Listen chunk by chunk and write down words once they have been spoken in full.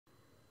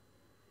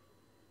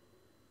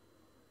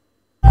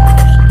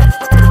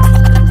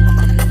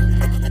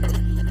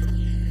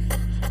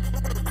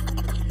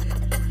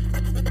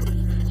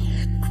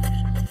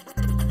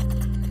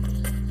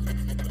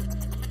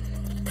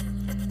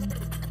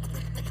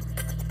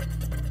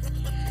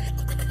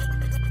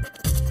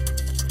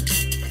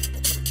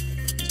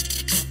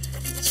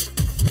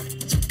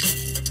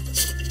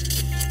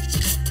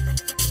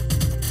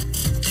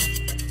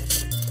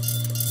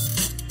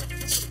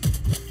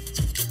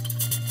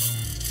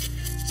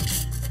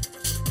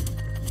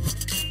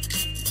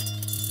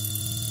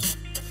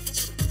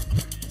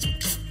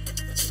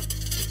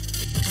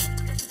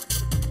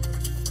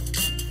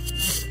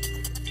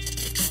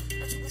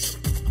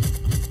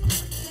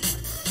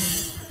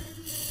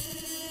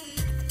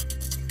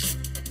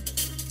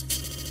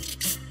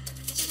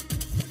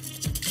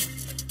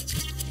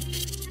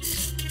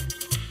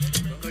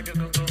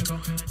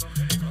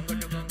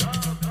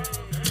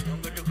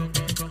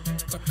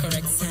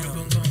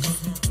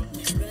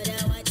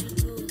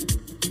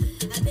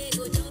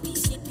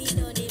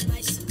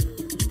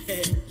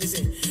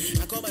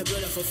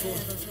for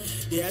phone.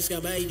 They ask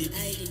am how e dey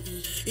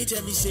be. He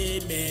tell me say,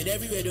 man,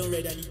 everywhere don't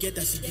read and he get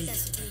as he be.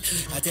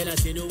 I tell her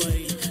say no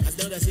worry, as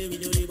long as say we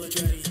know they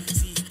mortuary.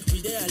 See,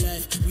 we dey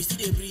alive, we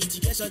still dey breathe. You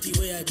get something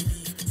where I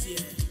believe. See,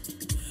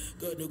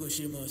 God no go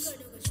shame us.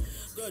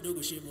 God no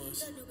go shame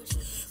us.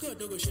 God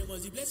no go shame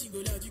us. The blessing go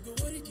loud, you go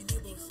worry the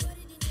neighbors.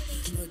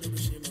 God no go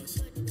shame us.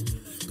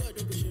 God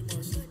no go shame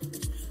us.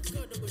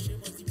 God no go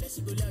shame us. The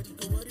blessing go loud, you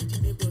go worry the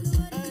neighbors.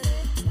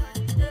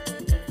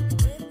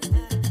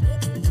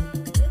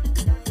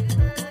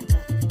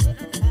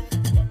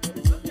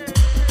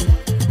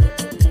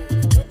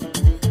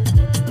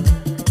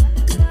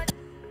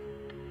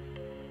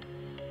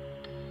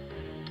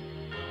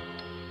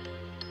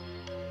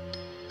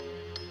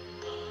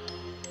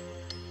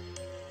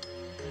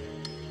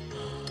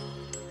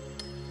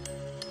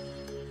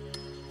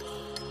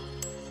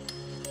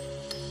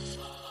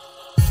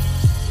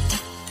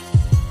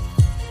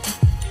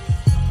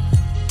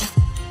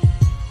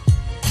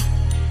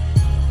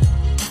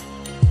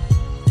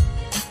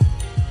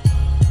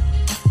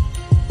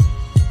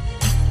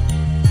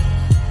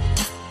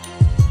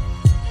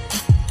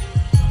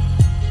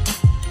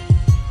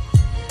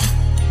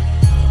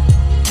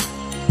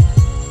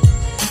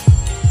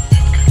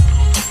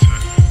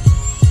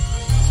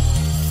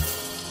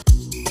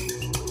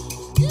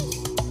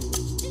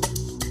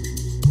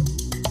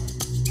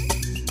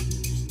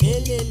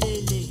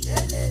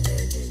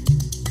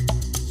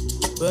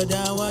 But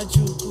I want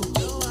you to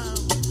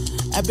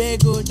I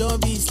beg you,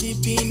 don't be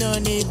sleeping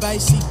on a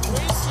bicycle.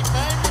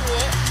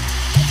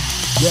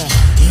 Yeah,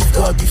 if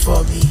God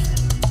before me,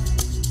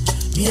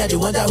 me I the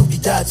one that will be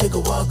that take a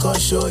walk on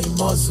show him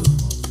muscle.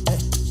 Hey.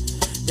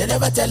 They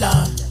never tell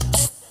her,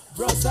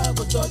 bros I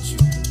go touch you.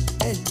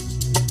 Hey.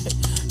 Hey.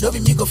 No be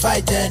me go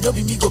fight there, no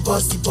be me go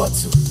bust the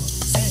bottle.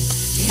 Hey.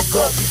 If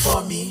God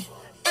before me.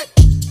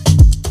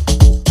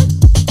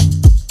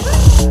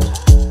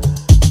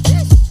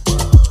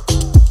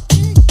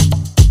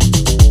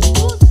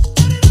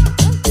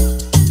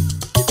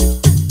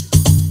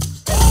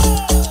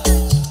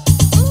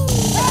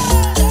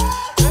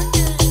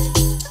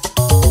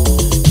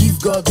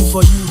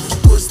 For you,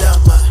 who goes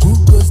down, ma? Who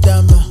goes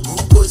down, ma? Who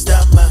goes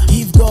down, ma?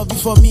 If God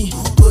before me,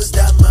 who goes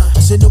down, ma? I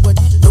say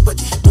nobody,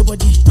 nobody,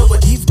 nobody,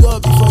 nobody. If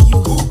God before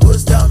you, who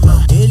goes down,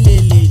 ma? Hey,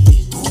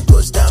 who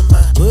goes down,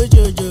 ma? Oh,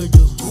 jo.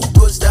 Who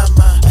goes down,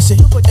 ma? I say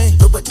nobody, hey,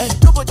 nobody, hey,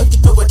 nobody,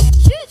 nobody.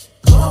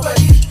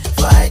 Nobody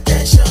for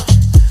attention,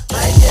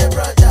 my dear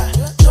brother.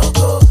 Don't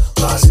go,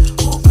 cause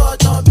who God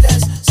don't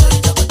bless, so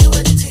you don't go do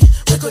anything.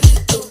 We go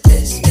lead to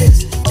place.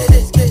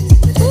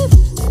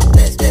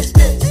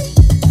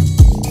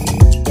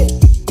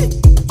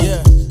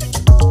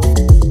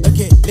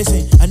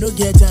 Listen, I no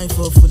get time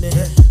for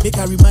funness. Make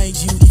I remind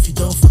you if you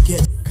don't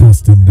forget.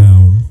 Casting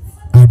down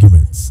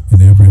arguments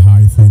and every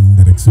high thing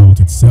that exalts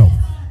itself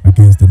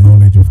against the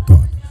knowledge of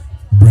God,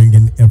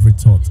 bringing every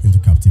thought into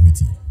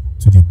captivity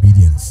to the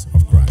obedience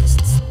of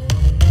Christ.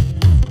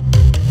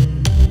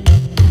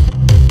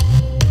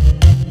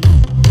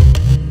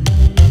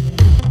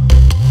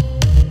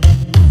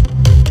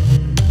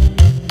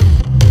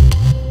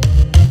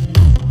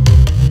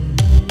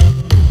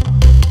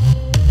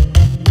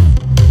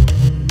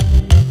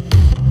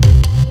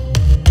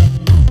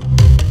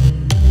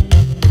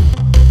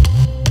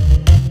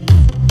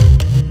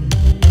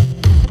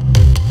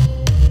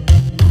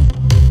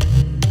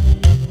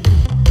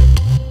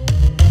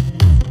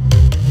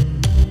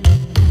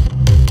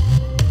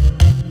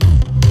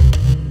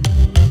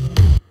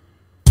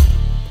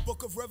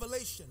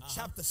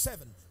 Chapter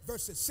 7,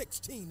 verses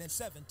 16 and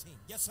 17.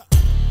 Yes, sir.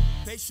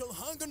 They shall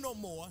hunger no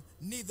more,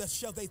 neither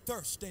shall they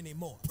thirst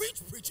anymore.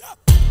 Preach, preacher.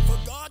 For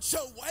God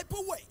shall wipe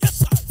away, yes,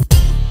 sir,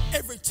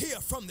 every tear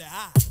from their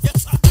eye.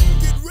 Yes, sir.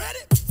 Get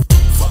ready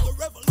for the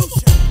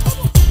revolution. Come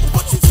on.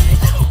 What you say?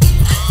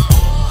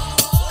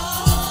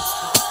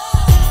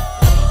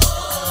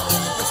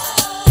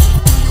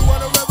 Do you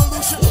want a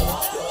revolution?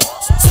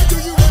 Say, do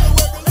you want a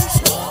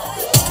revolution?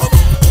 Come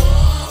on.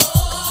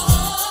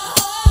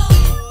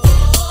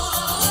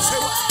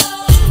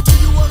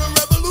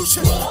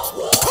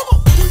 Come on,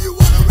 do you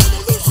want a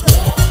revolution?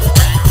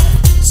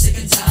 Sick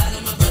and tired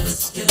of my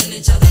brothers killing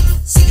each other.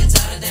 Sick and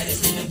tired of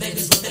daddies leaving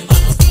babies with their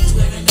mamas. To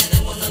every man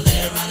that wanna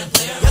lay around and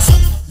play around. Yes,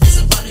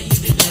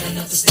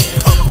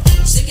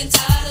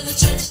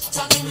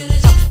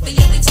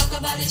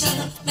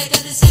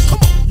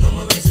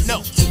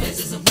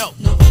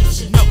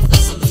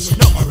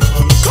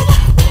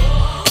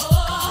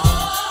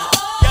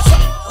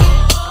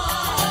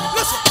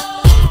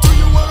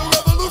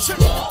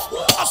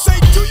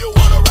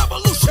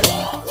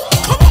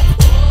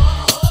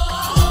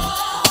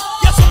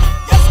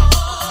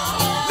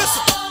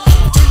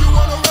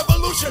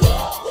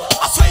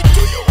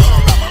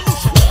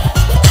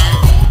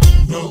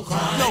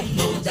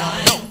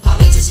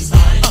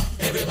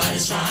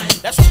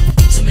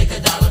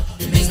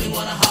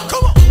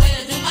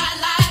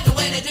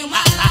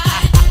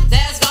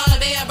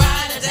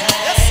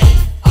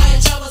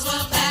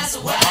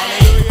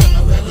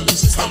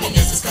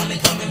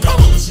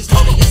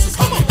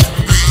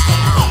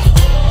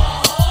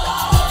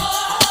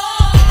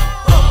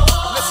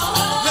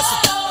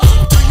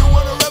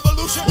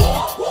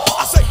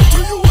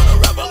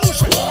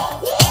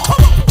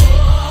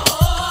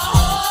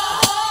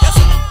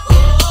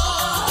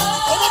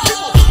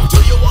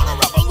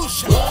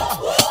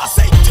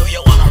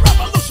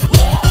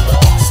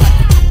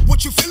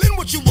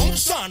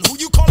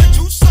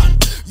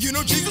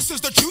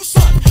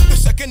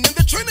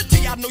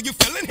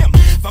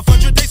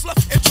 500 days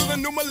left into the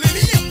new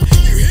millennium.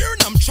 You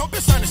hearing I'm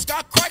trumpets and the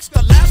sky cracks.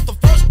 The last, the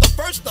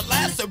first, the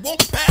last, it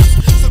won't pass.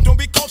 So don't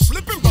be caught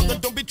slipping, brother,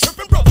 don't be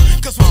tripping, brother.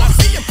 Cause when I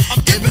see him,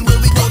 I'm giving where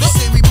we go, they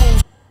say we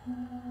move.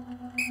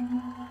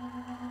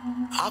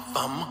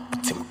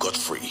 Tim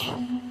Godfrey,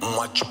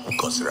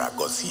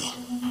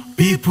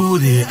 people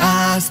they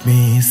ask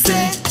me,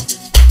 say,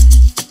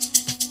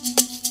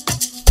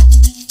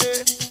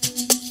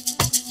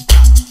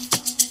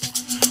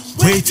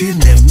 waiting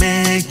they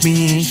make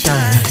me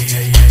shine.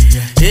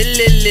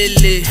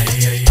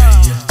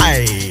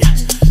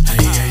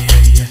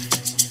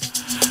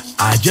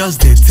 I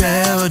just they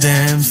tell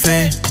them,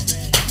 say,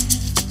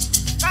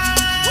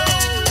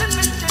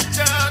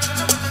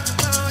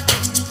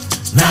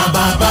 now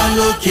Baba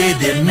look at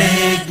they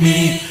make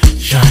me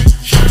shine,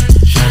 shine,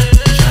 shine,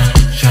 shine,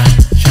 shine,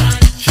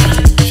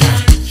 shine,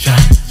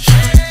 shine,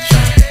 shine,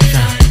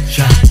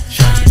 shine,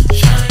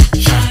 shine,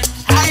 shine.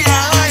 Aya,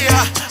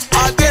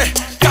 ade,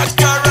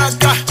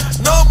 kakaraka,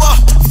 no more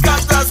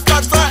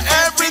scatter,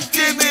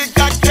 everything is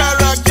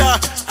kakaraka.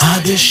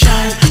 Ade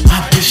shine,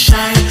 ade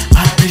shine,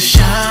 ade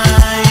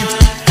shine,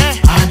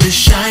 ade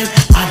shine,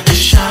 ade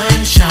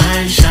shine,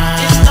 shine,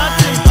 shine. It's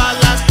nothing but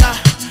laka.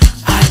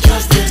 I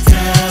just did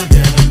tell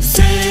them,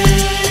 say,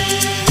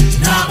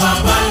 now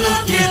Baba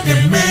look at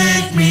they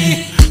make me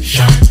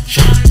shine,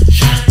 shine,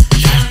 shine,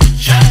 shine,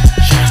 shine,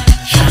 shine,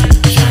 shine,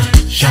 shine,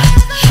 shine,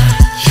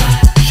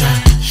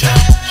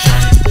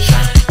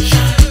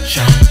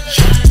 shine,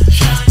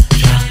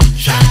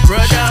 shine.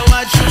 Brother,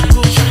 what you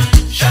go?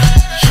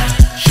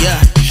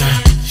 Yeah.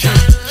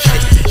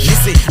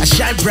 Listen, I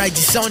shine bright,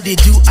 the sound they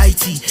do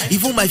IT.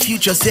 Even my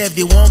future self,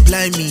 they won't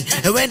blind me.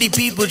 And when the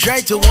people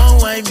try to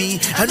one-wine me,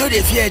 I know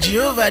they fear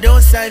Jehovah,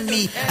 don't sign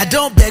me. I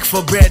don't beg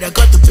for bread, I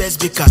got the best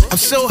baker. I'm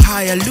so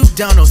high, I look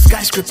down on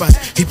skyscrapers.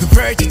 He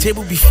prepared the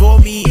table before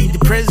me. In the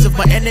presence of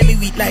my enemy,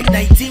 with like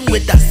 19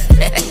 with us.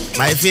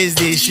 My face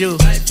they show,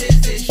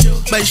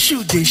 my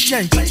shoe they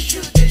shine.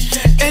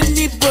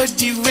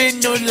 Anybody we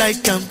no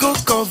like I'm go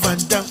cover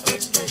down.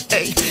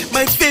 Hey,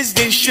 my face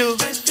they show,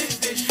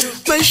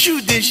 my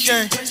shoe they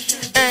shine.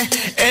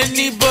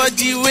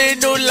 Anybody we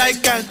no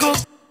like I go